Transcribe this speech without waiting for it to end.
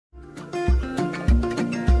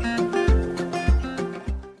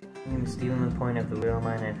point of the Real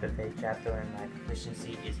Mine and FFA chapter, and my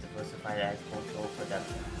proficiency is diversified agricultural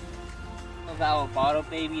production. Of our bottle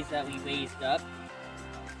babies that we raised up,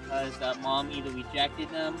 because the mom either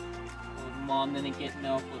rejected them, or the mom didn't get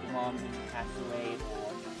milk, or the mom didn't pass away,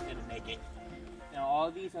 or didn't make it. Now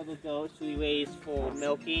all these other goats we raise for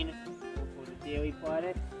milking, or for the dairy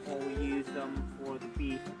products, or we use them for the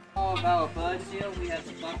beef. All of our birds here, we have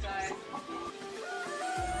the buckeyes,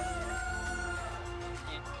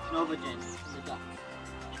 and Novagins, the ducks.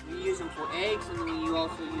 We use them for eggs, and then we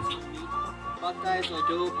also use them for meat. Buckeyes are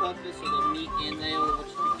dual purpose, so the meat and they will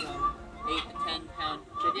become 8 to 10 pound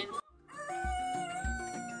chickens.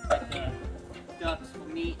 Ducks for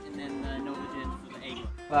meat, and then Novagins for the egg.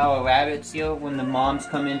 For our rabbits here, when the moms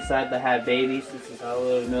come inside to have babies, this is our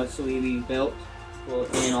little nursery we built.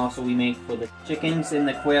 And also we make for the chickens in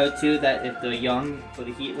the quail too, that if they're young, for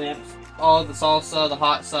the heat lamps. All the salsa, the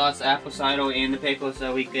hot sauce, apple cider, and the pickles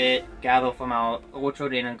that we could gather from our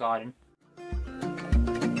orchard and garden.